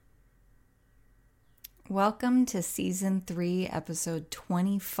Welcome to Season 3, Episode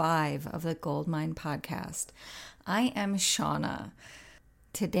 25 of the Goldmine Podcast. I am Shauna.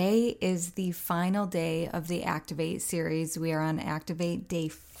 Today is the final day of the Activate series. We are on Activate Day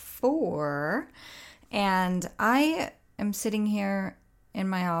 4, and I am sitting here in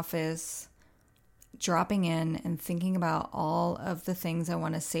my office, dropping in and thinking about all of the things I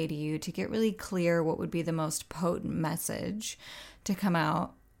want to say to you to get really clear what would be the most potent message to come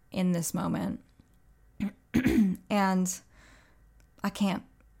out in this moment. And I can't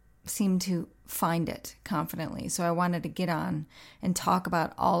seem to find it confidently. So I wanted to get on and talk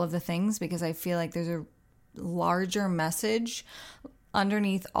about all of the things because I feel like there's a larger message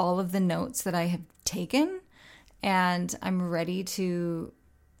underneath all of the notes that I have taken. And I'm ready to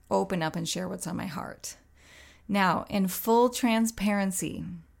open up and share what's on my heart. Now, in full transparency,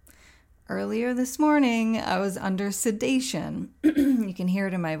 earlier this morning, I was under sedation. You can hear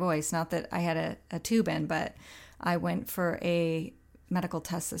it in my voice. Not that I had a tube in, but I went for a medical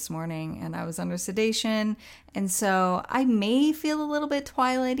test this morning and I was under sedation. And so I may feel a little bit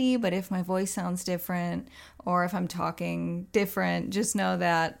twilighty, but if my voice sounds different or if I'm talking different, just know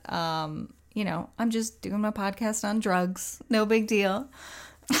that, I'm just doing my podcast on drugs. No big deal.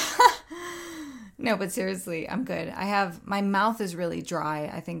 No, but seriously, I'm good. My mouth is really dry,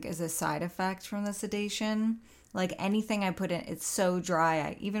 I think, as a side effect from the sedation. Like anything I put in, it's so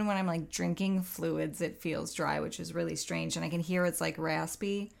dry. Even when I'm like drinking fluids, it feels dry, which is really strange. And I can hear it's like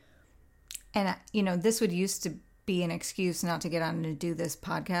raspy. And, this would used to be an excuse not to get on and do this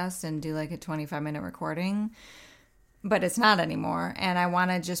podcast and do like a 25-minute recording. But it's not anymore. And I want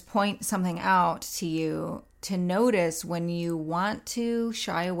to just point something out to you to notice when you want to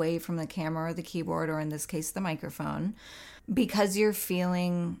shy away from the camera or the keyboard, or in this case, the microphone, because you're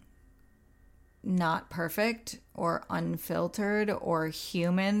feeling not perfect or unfiltered or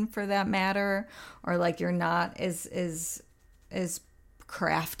human for that matter, or like you're not as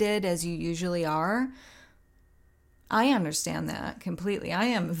crafted as you usually are. I understand that completely. I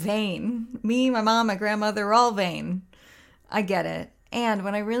am vain. Me, my mom, my grandmother, are all vain. I get it. And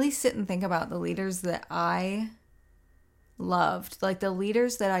when I really sit and think about the leaders that I loved, like the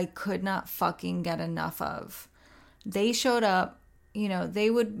leaders that I could not fucking get enough of, they showed up, they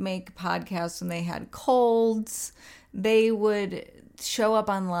would make podcasts when they had colds. They would show up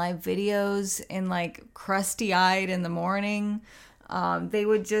on live videos in like crusty-eyed in the morning. They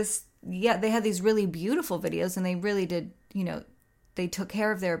would they had these really beautiful videos and they really did, they took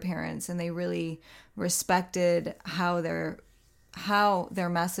care of their appearance and they really respected how their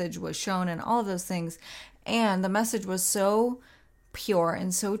message was shown and all of those things. And the message was so pure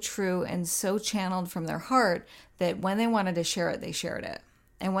and so true and so channeled from their heart that when they wanted to share it, they shared it.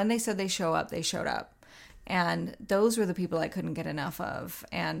 And when they said they show up, they showed up. And those were the people I couldn't get enough of.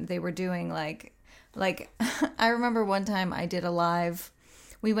 And they were doing like I remember one time I did a live,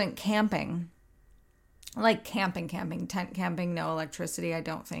 we went camping. Like camping, tent camping, no electricity. I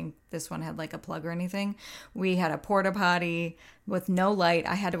don't think this one had like a plug or anything. We had a porta potty with no light.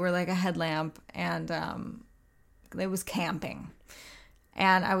 I had to wear like a headlamp and it was camping.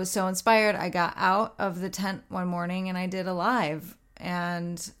 And I was so inspired. I got out of the tent one morning and I did a live.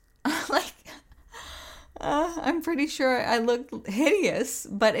 And I'm pretty sure I looked hideous,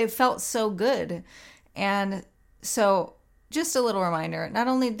 but it felt so good. And so just a little reminder, not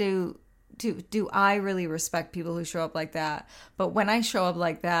only do I really respect people who show up like that, but when I show up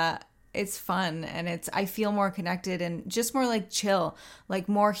like that, it's fun and I feel more connected and just more like chill, like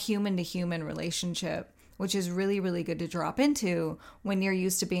more human to human relationship, which is really, really good to drop into when you're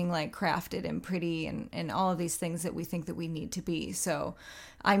used to being like crafted and pretty and all of these things that we think that we need to be. So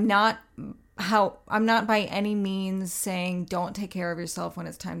I'm not by any means saying don't take care of yourself when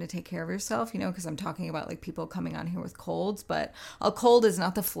it's time to take care of yourself, because I'm talking about like people coming on here with colds, but a cold is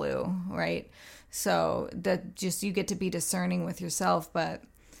not the flu, right? So that just, you get to be discerning with yourself. But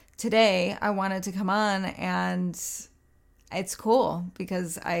today I wanted to come on and it's cool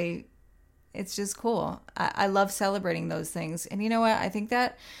because it's just cool. I love celebrating those things. And you know what? I think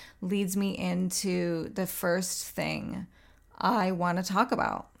that leads me into the first thing I want to talk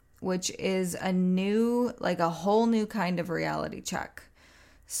about, which is a whole new kind of reality check.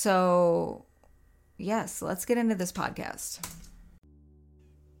 So yes, let's get into this podcast.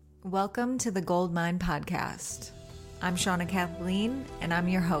 Welcome to the Goldmine Podcast. I'm Shauna Kathleen, and I'm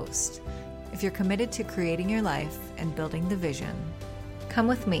your host. If you're committed to creating your life and building the vision, come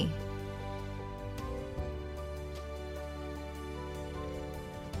with me.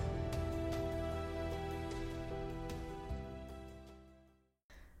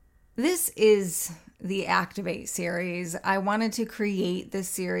 This is the Activate series. I wanted to create this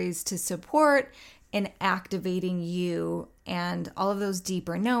series to support in activating you and all of those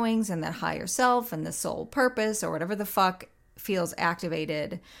deeper knowings and that higher self and the soul purpose or whatever the fuck feels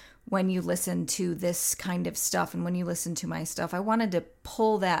activated when you listen to this kind of stuff and when you listen to my stuff. I wanted to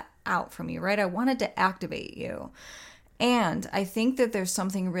pull that out from you, right? I wanted to activate you. And I think that there's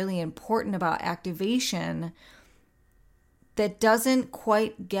something really important about activation that doesn't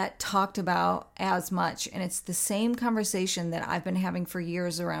quite get talked about as much. And it's the same conversation that I've been having for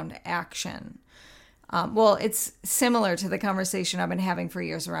years around action. Well, it's similar to the conversation I've been having for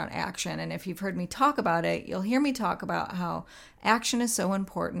years around action. And if you've heard me talk about it, you'll hear me talk about how action is so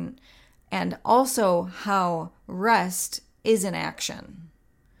important and also how rest is an action,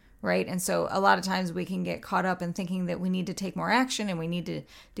 right? And so a lot of times we can get caught up in thinking that we need to take more action and we need to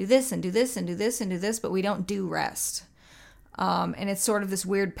do this and do this and do this and do this, but we don't do rest. And it's sort of this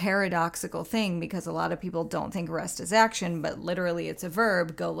weird paradoxical thing because a lot of people don't think rest is action, but literally it's a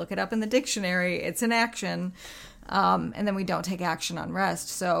verb. Go look it up in the dictionary. It's an action. And then we don't take action on rest.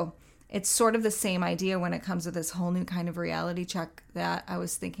 So it's sort of the same idea when it comes to this whole new kind of reality check that I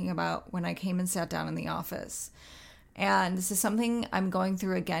was thinking about when I came and sat down in the office. And this is something I'm going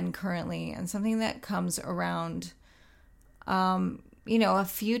through again currently and something that comes around, a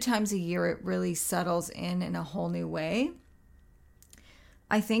few times a year. It really settles in a whole new way.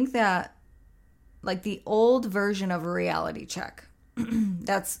 I think that like the old version of a reality check,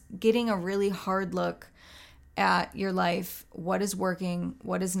 that's getting a really hard look at your life, what is working,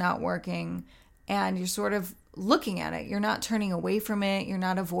 what is not working, and you're sort of looking at it. You're not turning away from it. You're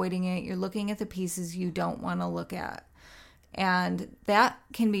not avoiding it. You're looking at the pieces you don't want to look at. And that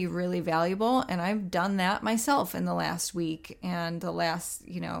can be really valuable. And I've done that myself in the last week and the last,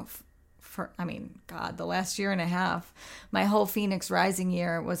 the last year and a half. My whole Phoenix Rising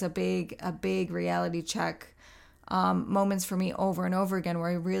year was a big reality check. Moments for me over and over again where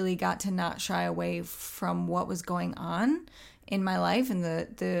I really got to not shy away from what was going on in my life and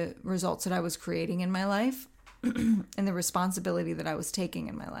the results that I was creating in my life and the responsibility that I was taking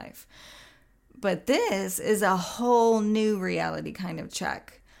in my life. But this is a whole new reality kind of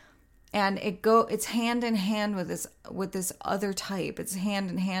check. And it's hand in hand with this other type. It's hand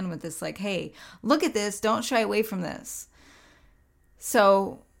in hand with this like, hey, look at this, don't shy away from this.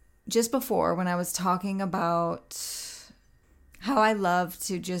 So just before, when I was talking about how I love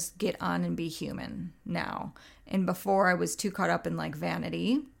to just get on and be human now, and before I was too caught up in like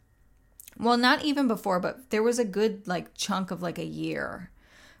vanity. Well, not even before, but there was a good like chunk of like a year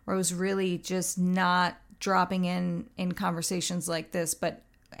where I was really just not dropping in conversations like this. But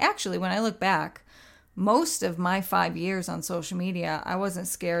actually, when I look back, most of my 5 years on social media, I wasn't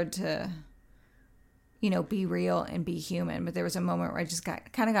scared to, be real and be human. But there was a moment where I just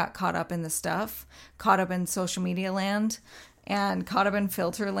got caught up in the stuff, caught up in social media land and caught up in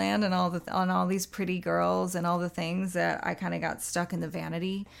filter land and on all these pretty girls and all the things that I kind of got stuck in the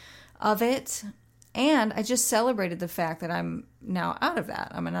vanity of it. And I just celebrated the fact that I'm now out of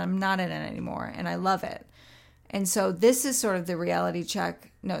that. I'm not in it anymore and I love it. And so this is sort of the reality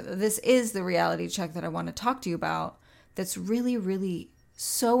check. No, this is the reality check that I want to talk to you about that's really, really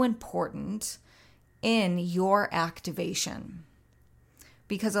so important in your activation.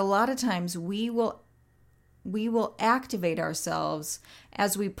 Because a lot of times we will activate ourselves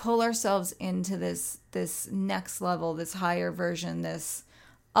as we pull ourselves into this next level, this higher version, this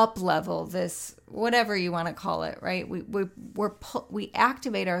up level, this whatever you want to call it, right? We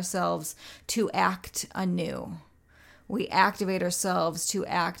activate ourselves to act anew. We activate ourselves to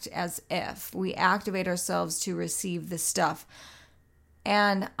act as if. We activate ourselves to receive the stuff.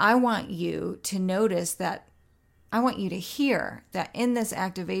 And I want you to notice that, I want you to hear that in this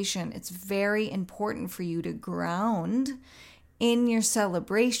activation, it's very important for you to ground in your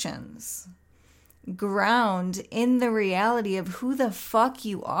celebrations. Ground in the reality of who the fuck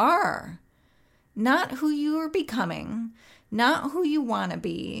you are. Not who you are becoming, not who you want to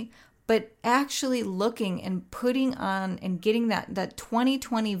be, but actually looking and putting on and getting that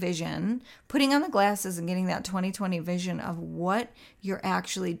 2020 vision, putting on the glasses and getting that 2020 vision of what you're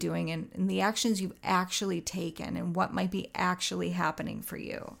actually doing and the actions you've actually taken and what might be actually happening for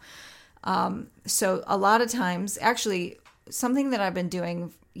you. So a lot of times, actually, something that I've been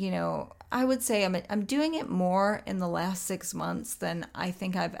doing, I would say I'm doing it more in the last 6 months than I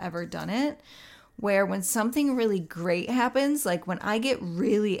think I've ever done it, where when something really great happens, like when I get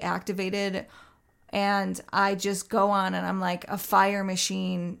really activated and I just go on and I'm like a fire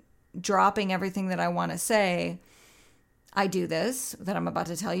machine dropping everything that I want to say, I do this that I'm about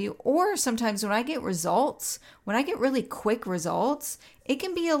to tell you. Or sometimes when I get results, when I get really quick results, it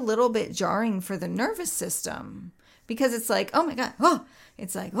can be a little bit jarring for the nervous system. Because it's like, oh my God,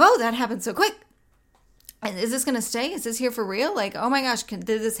 it's like, whoa, that happened so quick. Is this going to stay? Is this here for real? Like, oh my gosh, did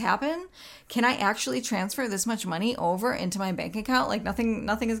this happen? Can I actually transfer this much money over into my bank account? Like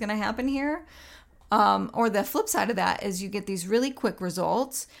nothing is going to happen here. Or the flip side of that is you get these really quick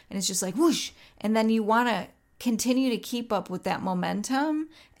results and it's just like whoosh. And then you want to continue to keep up with that momentum.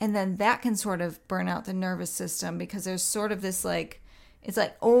 And then that can sort of burn out the nervous system because there's sort of this like, it's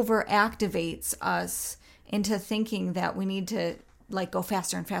like over activates us into thinking that we need to like go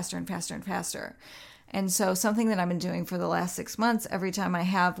faster and faster and faster and faster. And so something that I've been doing for the last 6 months, every time I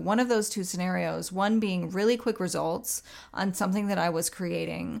have one of those two scenarios, one being really quick results on something that I was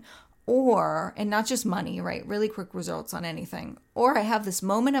creating, or, and not just money, right? Really quick results on anything. Or I have this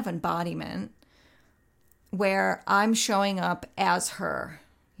moment of embodiment where I'm showing up as her,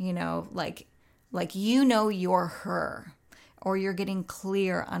 you know, like you're her, or you're getting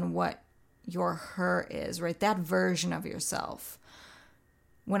clear on what your her is, right? That version of yourself.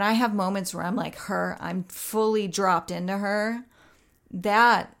 When I have moments where I'm like her, I'm fully dropped into her,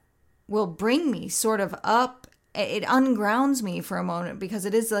 that will bring me sort of up. It ungrounds me for a moment because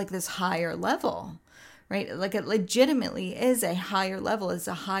it is like this higher level, right? Like it legitimately is a higher level, it's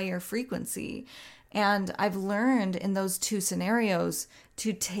a higher frequency. And I've learned in those two scenarios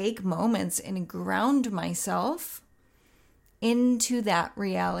to take moments and ground myself into that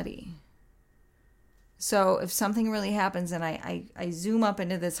reality. So if something really happens and I zoom up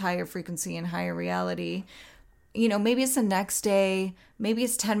into this higher frequency and higher reality, you know, maybe it's the next day, maybe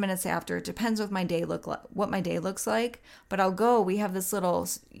it's 10 minutes after. It depends what my day looks like. But I'll go. We have this little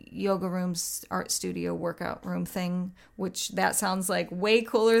yoga room, art studio, workout room thing, which that sounds like way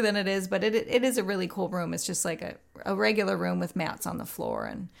cooler than it is. But it is a really cool room. It's just like a regular room with mats on the floor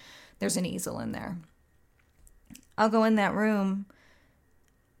and there's an easel in there. I'll go in that room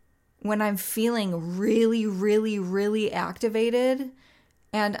when I'm feeling really, really, really activated,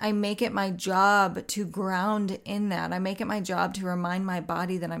 and I make it my job to ground in that. I make it my job to remind my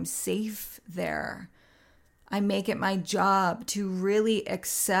body that I'm safe there. I make it my job to really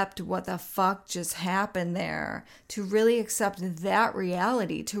accept what the fuck just happened there, to really accept that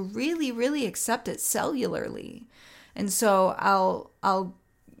reality, to really, really accept it cellularly. And so I'll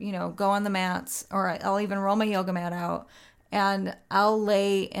you know, go on the mats, or I'll even roll my yoga mat out, and I'll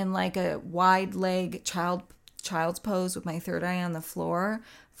lay in like a wide leg child's pose with my third eye on the floor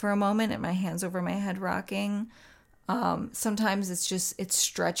for a moment and my hands over my head rocking. Sometimes it's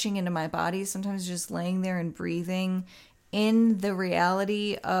stretching into my body. Sometimes just laying there and breathing in the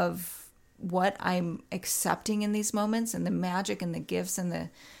reality of what I'm accepting in these moments and the magic and the gifts and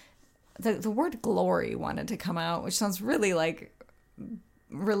the word glory wanted to come out, which sounds really like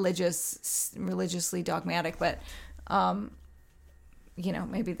religiously dogmatic, but you know,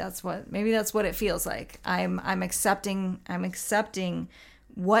 maybe that's what it feels like. I'm accepting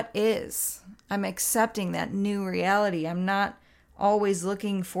what is. I'm accepting that new reality. I'm not always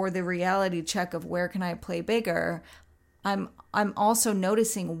looking for the reality check of where can I play bigger. I'm also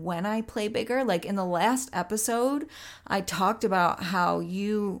noticing when I play bigger. Like in the last episode, I talked about how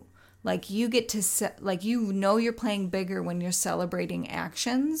you get to you're playing bigger when you're celebrating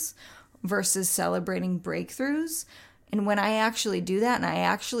actions versus celebrating breakthroughs. And when I actually do that and I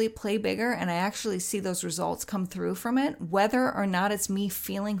actually play bigger and I actually see those results come through from it, whether or not it's me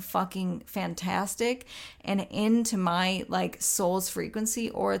feeling fucking fantastic and into my like soul's frequency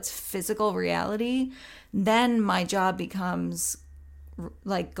or it's physical reality, then my job becomes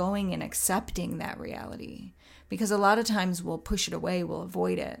like going and accepting that reality. Because a lot of times we'll push it away, we'll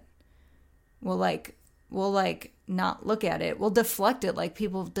avoid it. We'll not look at it. We'll deflect it like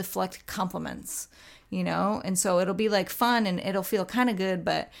people deflect compliments, you know? And so it'll be like fun and it'll feel kind of good,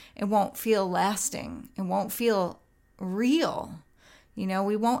 but it won't feel lasting. It won't feel real. You know,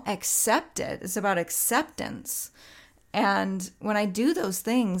 we won't accept it. It's about acceptance. And when I do those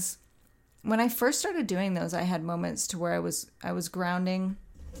things, when I first started doing those, I had moments to where I was grounding.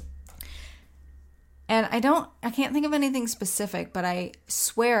 And I can't think of anything specific, but I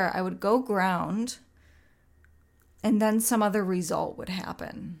swear I would go ground and then some other result would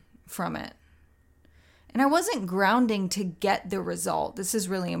happen from it. And I wasn't grounding to get the result. This is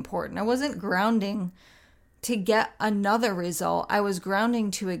really important. I wasn't grounding to get another result. I was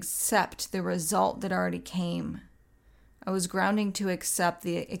grounding to accept the result that already came. I was grounding to accept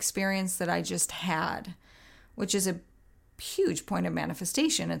the experience that I just had, which is a huge point of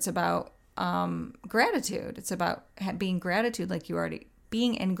manifestation. It's about gratitude. It's about being in gratitude like you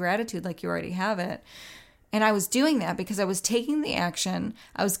already have it. And I was doing that because I was taking the action.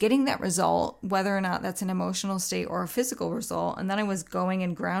 I was getting that result, whether or not that's an emotional state or a physical result. And then I was going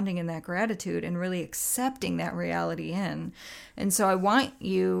and grounding in that gratitude and really accepting that reality in. And so I want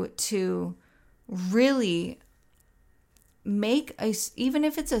you to really make even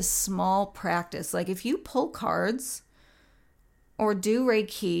if it's a small practice, like if you pull cards or do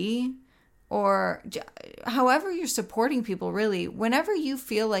Reiki or however you're supporting people, really, whenever you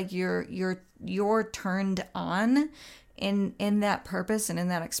feel like you're turned on in that purpose and in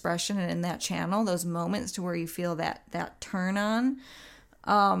that expression and in that channel, those moments to where you feel that turn on,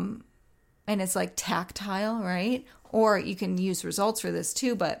 and it's like tactile, right? Or you can use results for this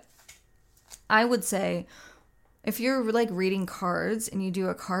too, but I would say if you're like reading cards and you do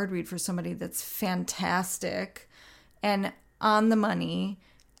a card read for somebody that's fantastic and on the money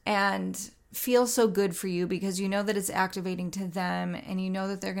and feels so good for you because you know that it's activating to them and you know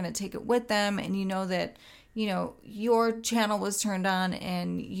that they're going to take it with them and you know that, you know, your channel was turned on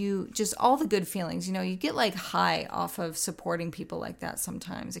and you just all the good feelings, you know, you get like high off of supporting people like that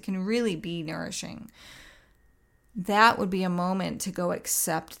sometimes. It can really be nourishing. That would be a moment to go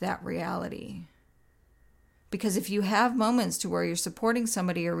accept that reality. Because if you have moments to where you're supporting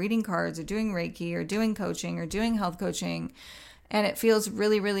somebody or reading cards or doing Reiki or doing coaching or doing health coaching and it feels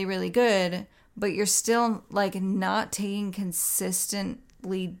really, really, really good, but you're still like not taking consistent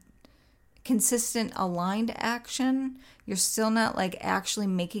aligned action, you're still not like actually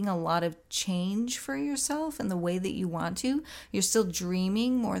making a lot of change for yourself in the way that you want to, you're still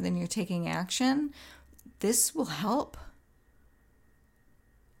dreaming more than you're taking action, this will help.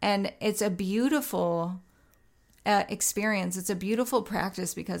 And it's a beautiful experience. It's a beautiful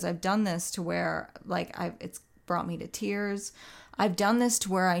practice because I've done this to where like it's brought me to tears. I've done this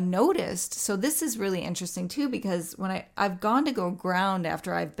to where I noticed. So this is really interesting too, because when I've gone to go ground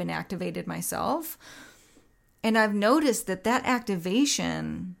after I've been activated myself, and I've noticed that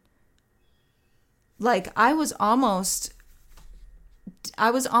activation, like I was almost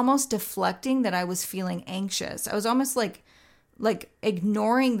deflecting that I was feeling anxious. I was almost like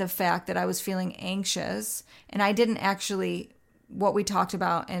ignoring the fact that I was feeling anxious, and I didn't actually, what we talked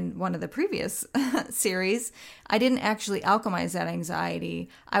about in one of the previous series, I didn't actually alchemize that anxiety.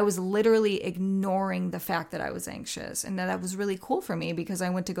 I was literally ignoring the fact that I was anxious, and that was really cool for me because I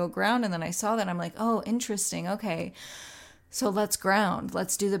went to go ground and then I saw that. I'm like, oh, interesting. Okay. So let's ground.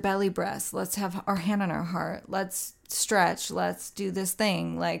 Let's do the belly breaths. Let's have our hand on our heart. Let's stretch. Let's do this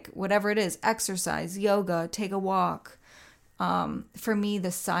thing, like whatever it is, exercise, yoga, take a walk. For me,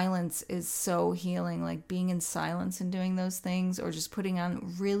 the silence is so healing, like being in silence and doing those things, or just putting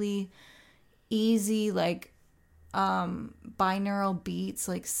on really easy, like, binaural beats,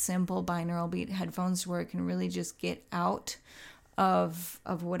 like simple binaural beat headphones where I can really just get out of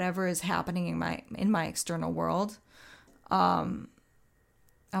whatever is happening in my external world. Oh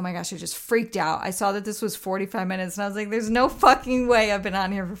my gosh, I just freaked out. I saw that this was 45 minutes and I was like, there's no fucking way I've been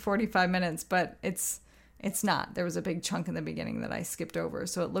on here for 45 minutes, but it's not. There was a big chunk in the beginning that I skipped over,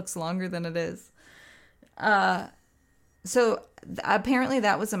 so it looks longer than it is. So apparently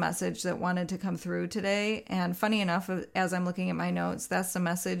that was a message that wanted to come through today. And funny enough, as I'm looking at my notes, that's the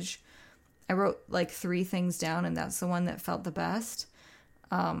message. I wrote like 3 things down, and that's the one that felt the best.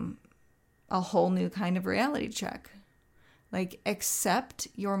 A whole new kind of reality check. Like, accept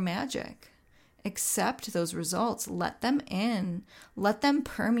your magic. Accept those results. Let them in. Let them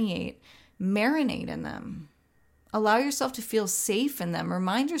permeate. Marinate in them. Allow yourself to feel safe in them.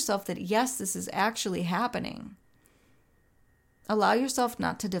 Remind yourself that, yes, this is actually happening. Allow yourself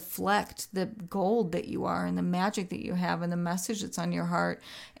not to deflect the gold that you are and the magic that you have and the message that's on your heart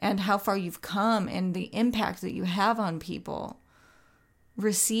and how far you've come and the impact that you have on people.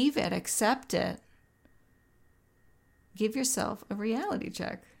 Receive it. Accept it. Give yourself a reality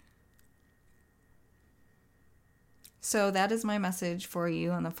check. So that is my message for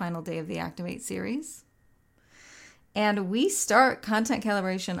you on the final day of the Activate series. And we start content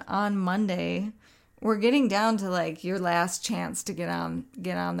calibration on Monday. We're getting down to like your last chance to get on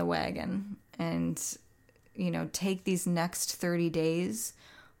the wagon and, you know, take these next 30 days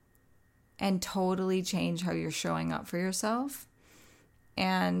and totally change how you're showing up for yourself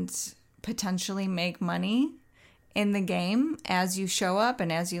and potentially make money in the game as you show up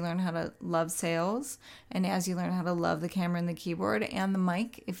and as you learn how to love sales and as you learn how to love the camera and the keyboard and the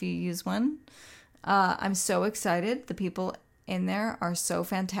mic if you use one. I'm so excited. The people in there are so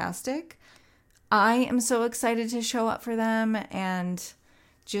fantastic. I am so excited to show up for them and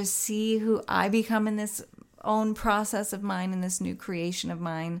just see who I become in this own process of mine, in this new creation of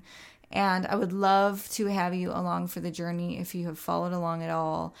mine. And I would love to have you along for the journey if you have followed along at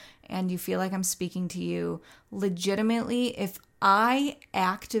all and you feel like I'm speaking to you. Legitimately, if I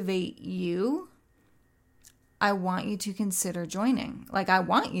activate you, I want you to consider joining. Like, I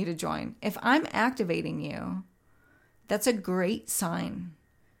want you to join. If I'm activating you, that's a great sign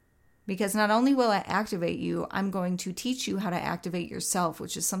Because not only will I activate you, I'm going to teach you how to activate yourself,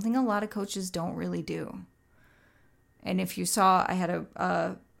 which is something a lot of coaches don't really do. And if you saw, I had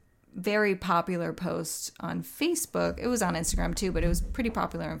a very popular post on Facebook. It was on Instagram too, but it was pretty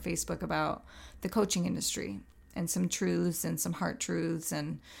popular on Facebook about the coaching industry and some truths and some heart truths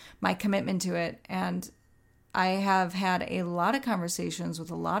and my commitment to it. And I have had a lot of conversations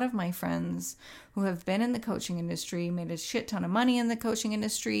with a lot of my friends who have been in the coaching industry, made a shit ton of money in the coaching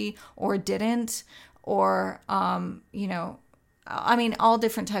industry, or didn't, or, all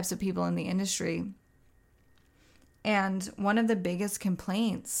different types of people in the industry. And one of the biggest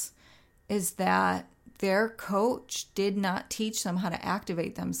complaints is that their coach did not teach them how to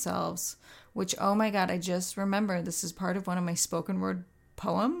activate themselves, which, oh my God, I just remembered this is part of one of my spoken word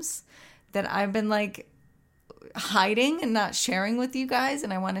poems that I've been like hiding and not sharing with you guys.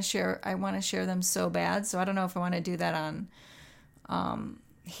 And I want to share them so bad. So I don't know if I want to do that on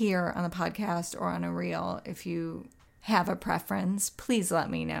here on the podcast or on a reel. If you have a preference, please let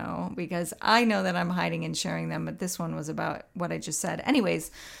me know, because I know that I'm hiding and sharing them, but this one was about what I just said.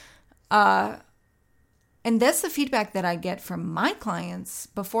 Anyways, and that's the feedback that I get from my clients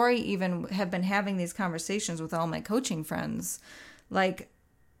before I even have been having these conversations with all my coaching friends. Like,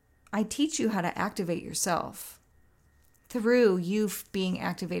 I teach you how to activate yourself through you being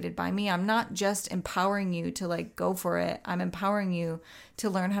activated by me. I'm not just empowering you to like go for it. I'm empowering you to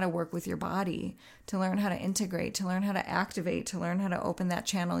learn how to work with your body, to learn how to integrate, to learn how to activate, to learn how to open that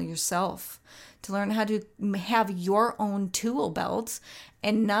channel yourself, to learn how to have your own tool belt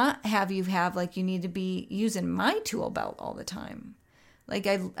and not have you have like you need to be using my tool belt all the time. Like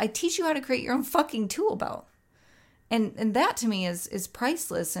I teach you how to create your own fucking tool belt. And that to me is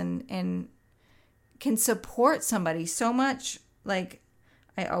priceless and can support somebody so much. Like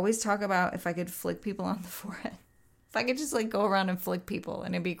I always talk about, if I could flick people on the forehead, if I could just like go around and flick people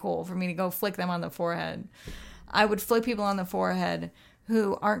and it'd be cool for me to go flick them on the forehead, I would flick people on the forehead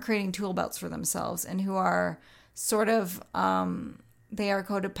who aren't creating tool belts for themselves and who are sort of, they are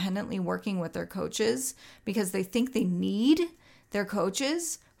codependently working with their coaches because they think they need their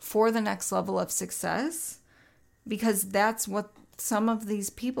coaches for the next level of success, because that's what some of these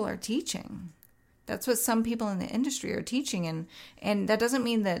people are teaching. That's what some people in the industry are teaching. And that doesn't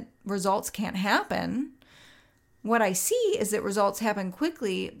mean that results can't happen. What I see is that results happen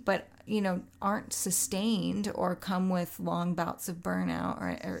quickly, but, aren't sustained or come with long bouts of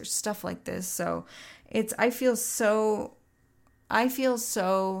burnout or stuff like this. So I feel so,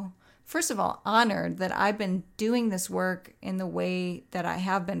 first of all, honored that I've been doing this work in the way that I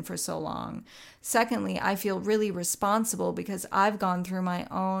have been for so long. Secondly, I feel really responsible because I've gone through my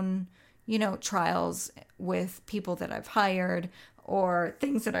own trials with people that I've hired or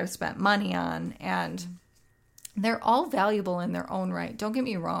things that I've spent money on, and they're all valuable in their own right. Don't get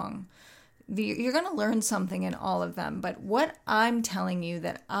me wrong. You're going to learn something in all of them, but what I'm telling you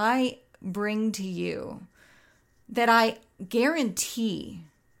that I bring to you, that I guarantee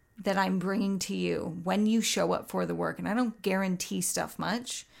that I'm bringing to you when you show up for the work, and I don't guarantee stuff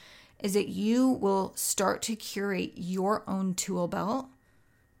much, is that you will start to curate your own tool belt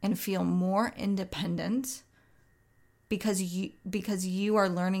and feel more independent because you are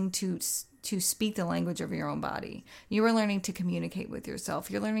learning to speak the language of your own body. You are learning to communicate with yourself.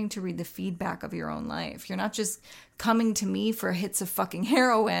 You're learning to read the feedback of your own life. You're not just coming to me for hits of fucking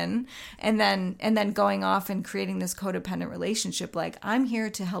heroin and then going off and creating this codependent relationship. Like, I'm here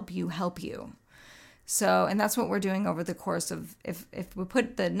to help you. So, and that's what we're doing over the course of, if we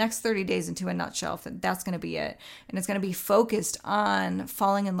put the next 30 days into a nutshell, that's going to be it. And it's going to be focused on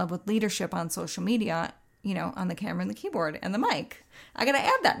falling in love with leadership on social media, on the camera and the keyboard and the mic. I got to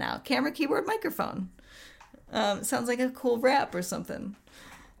add that now. Camera, keyboard, microphone. Sounds like a cool rap or something.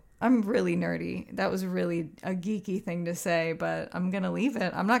 I'm really nerdy. That was really a geeky thing to say, but I'm going to leave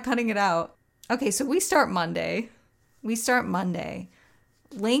it. I'm not cutting it out. Okay, so we start Monday.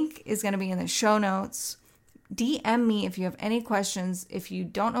 Link is going to be in the show notes. DM me if you have any questions. If you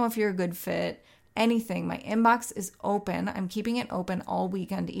don't know if you're a good fit, anything. My inbox is open. I'm keeping it open all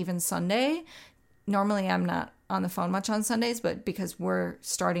weekend, even Sunday. Normally, I'm not on the phone much on Sundays, but because we're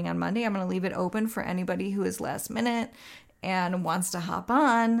starting on Monday, I'm going to leave it open for anybody who is last minute and wants to hop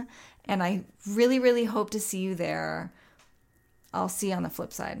on. And I really, really hope to see you there. I'll see you on the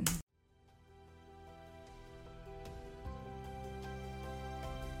flip side.